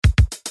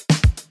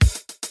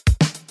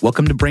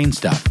Welcome to Brain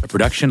Stuff, a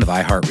production of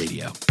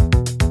iHeartRadio.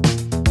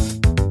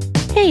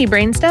 Hey,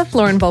 Brain Stuff,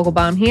 Lauren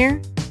Vogelbaum here.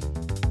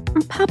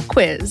 Pop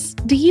quiz.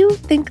 Do you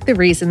think the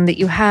reason that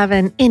you have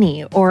an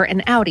innie or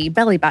an outie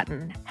belly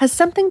button has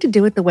something to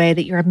do with the way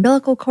that your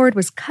umbilical cord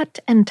was cut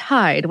and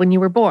tied when you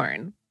were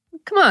born?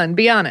 Come on,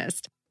 be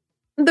honest.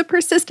 The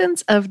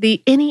persistence of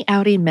the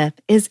innie-outie myth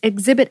is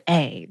Exhibit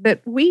A,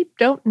 that we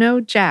don't know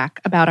jack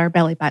about our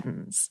belly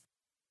buttons.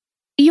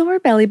 Your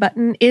belly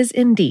button is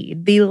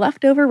indeed the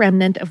leftover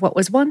remnant of what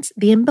was once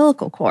the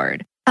umbilical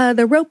cord,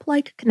 the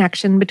rope-like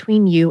connection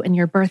between you and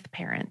your birth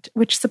parent,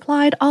 which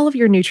supplied all of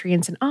your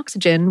nutrients and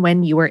oxygen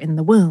when you were in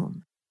the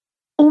womb.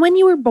 When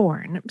you were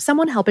born,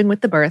 someone helping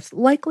with the birth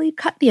likely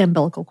cut the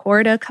umbilical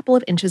cord a couple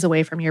of inches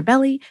away from your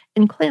belly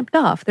and clamped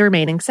off the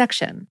remaining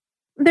section.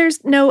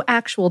 There's no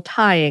actual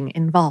tying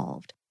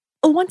involved.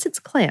 Once it's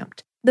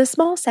clamped, the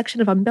small section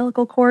of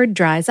umbilical cord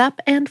dries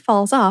up and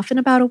falls off in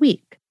about a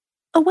week.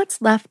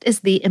 What's left is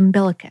the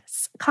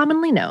umbilicus,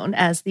 commonly known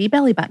as the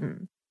belly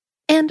button.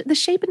 And the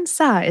shape and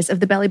size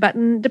of the belly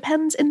button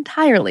depends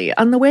entirely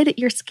on the way that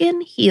your skin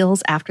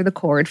heals after the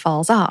cord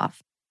falls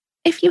off.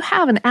 If you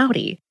have an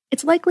outie,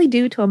 it's likely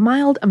due to a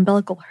mild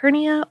umbilical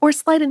hernia or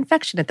slight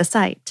infection at the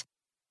site.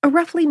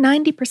 Roughly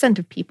 90%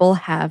 of people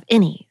have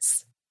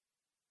innies.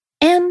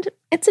 And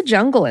it's a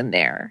jungle in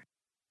there.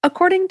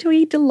 According to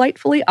a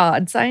delightfully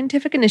odd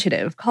scientific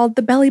initiative called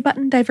the Belly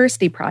Button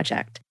Diversity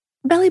Project,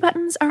 belly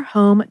buttons are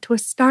home to a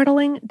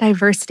startling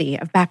diversity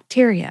of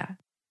bacteria.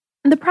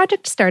 The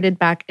project started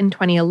back in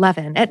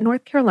 2011 at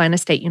North Carolina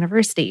State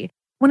University,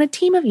 when a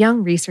team of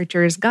young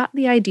researchers got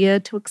the idea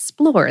to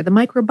explore the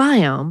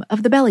microbiome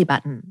of the belly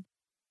button.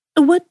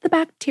 Would the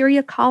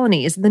bacteria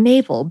colonies in the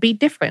navel be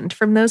different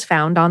from those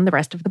found on the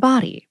rest of the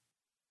body?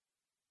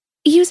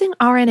 Using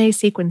RNA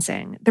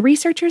sequencing, the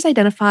researchers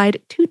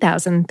identified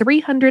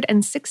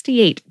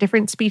 2,368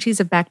 different species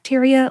of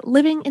bacteria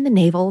living in the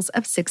navels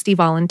of 60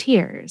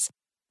 volunteers.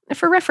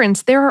 For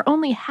reference, there are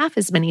only half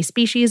as many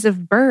species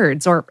of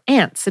birds or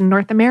ants in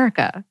North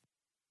America.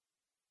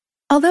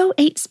 Although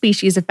 8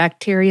 species of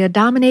bacteria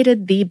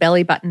dominated the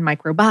belly button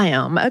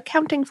microbiome,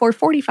 accounting for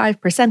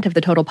 45% of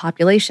the total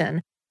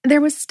population,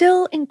 there was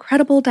still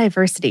incredible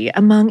diversity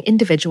among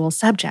individual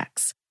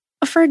subjects.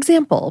 For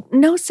example,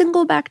 no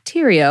single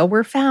bacteria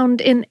were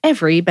found in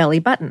every belly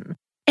button,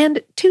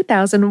 and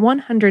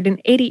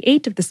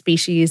 2,188 of the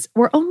species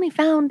were only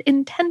found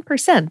in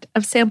 10%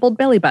 of sampled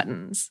belly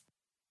buttons.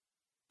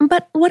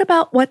 But what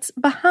about what's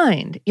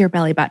behind your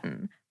belly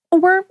button?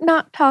 We're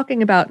not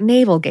talking about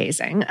navel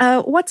gazing.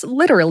 What's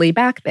literally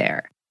back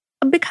there?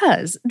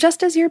 Because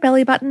just as your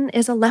belly button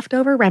is a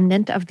leftover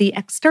remnant of the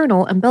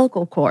external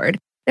umbilical cord,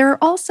 there are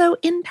also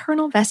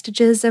internal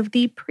vestiges of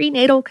the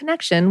prenatal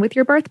connection with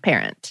your birth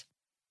parent.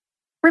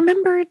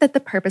 Remember that the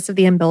purpose of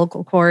the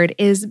umbilical cord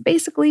is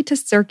basically to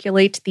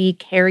circulate the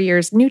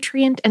carrier's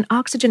nutrient and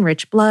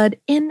oxygen-rich blood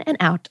in and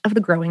out of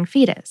the growing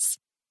fetus.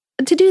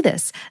 To do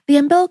this, the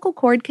umbilical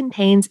cord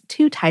contains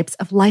 2 types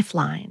of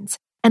lifelines,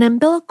 an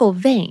umbilical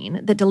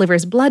vein that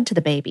delivers blood to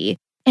the baby,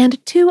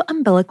 and 2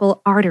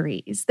 umbilical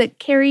arteries that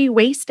carry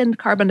waste and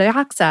carbon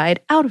dioxide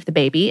out of the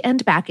baby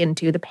and back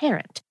into the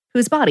parent,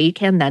 whose body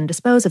can then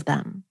dispose of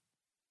them.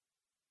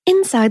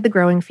 Inside the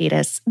growing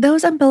fetus,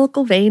 those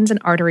umbilical veins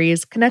and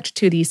arteries connect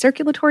to the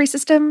circulatory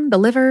system, the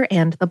liver,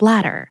 and the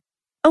bladder.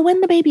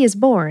 When the baby is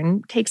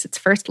born, takes its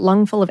first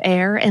lungful of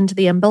air, and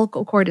the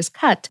umbilical cord is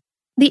cut,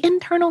 the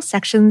internal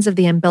sections of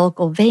the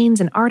umbilical veins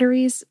and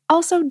arteries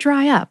also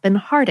dry up and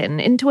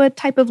harden into a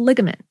type of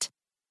ligament.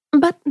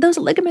 But those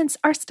ligaments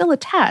are still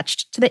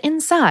attached to the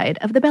inside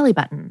of the belly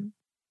button.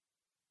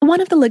 One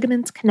of the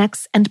ligaments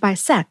connects and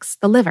bisects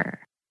the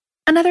liver.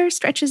 Another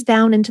stretches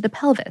down into the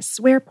pelvis,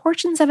 where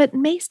portions of it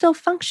may still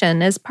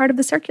function as part of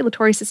the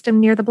circulatory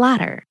system near the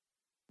bladder.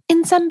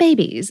 In some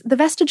babies, the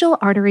vestigial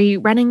artery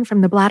running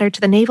from the bladder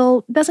to the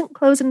navel doesn't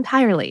close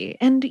entirely,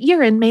 and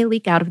urine may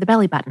leak out of the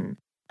belly button.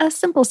 A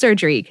simple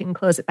surgery can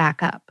close it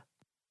back up.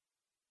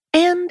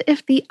 And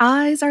if the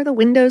eyes are the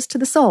windows to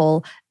the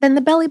soul, then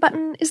the belly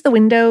button is the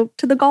window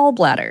to the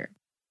gallbladder.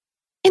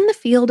 In the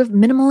field of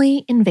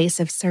minimally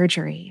invasive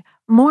surgery,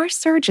 more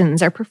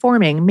surgeons are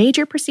performing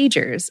major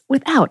procedures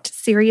without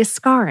serious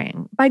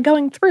scarring by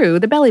going through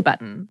the belly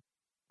button.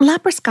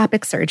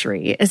 Laparoscopic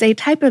surgery is a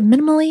type of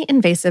minimally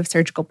invasive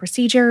surgical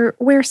procedure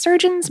where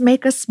surgeons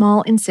make a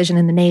small incision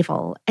in the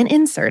navel and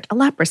insert a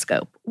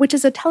laparoscope, which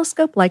is a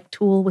telescope-like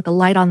tool with a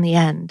light on the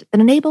end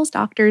that enables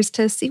doctors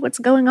to see what's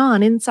going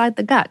on inside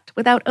the gut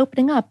without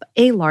opening up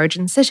a large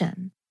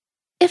incision.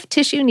 If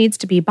tissue needs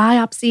to be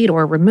biopsied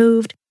or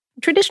removed,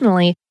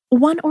 traditionally,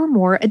 1 or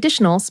more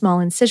additional small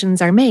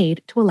incisions are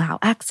made to allow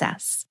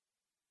access.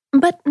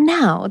 But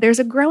now there's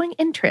a growing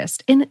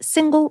interest in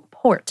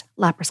single-port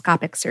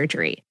laparoscopic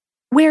surgery,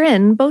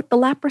 wherein both the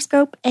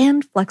laparoscope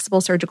and flexible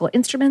surgical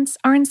instruments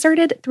are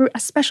inserted through a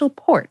special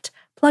port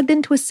plugged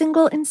into a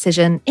single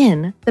incision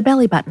in the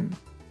belly button.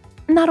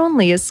 Not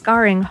only is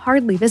scarring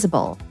hardly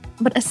visible,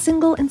 but a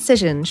single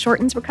incision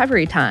shortens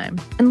recovery time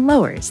and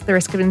lowers the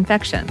risk of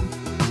infection.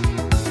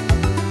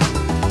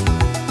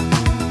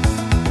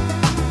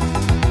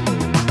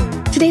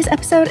 Today's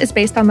episode is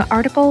based on the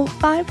article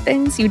 5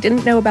 Things You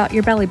Didn't Know About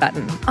Your Belly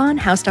Button on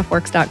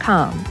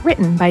HowStuffWorks.com,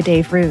 written by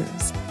Dave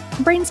Ruse.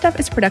 Brainstuff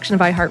is a production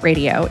of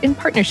iHeartRadio in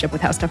partnership with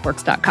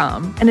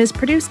HowStuffWorks.com and is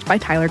produced by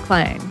Tyler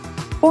Klang.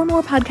 For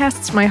more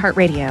podcasts from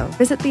iHeartRadio,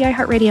 visit the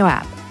iHeartRadio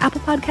app,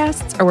 Apple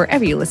Podcasts, or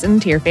wherever you listen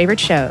to your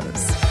favorite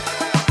shows.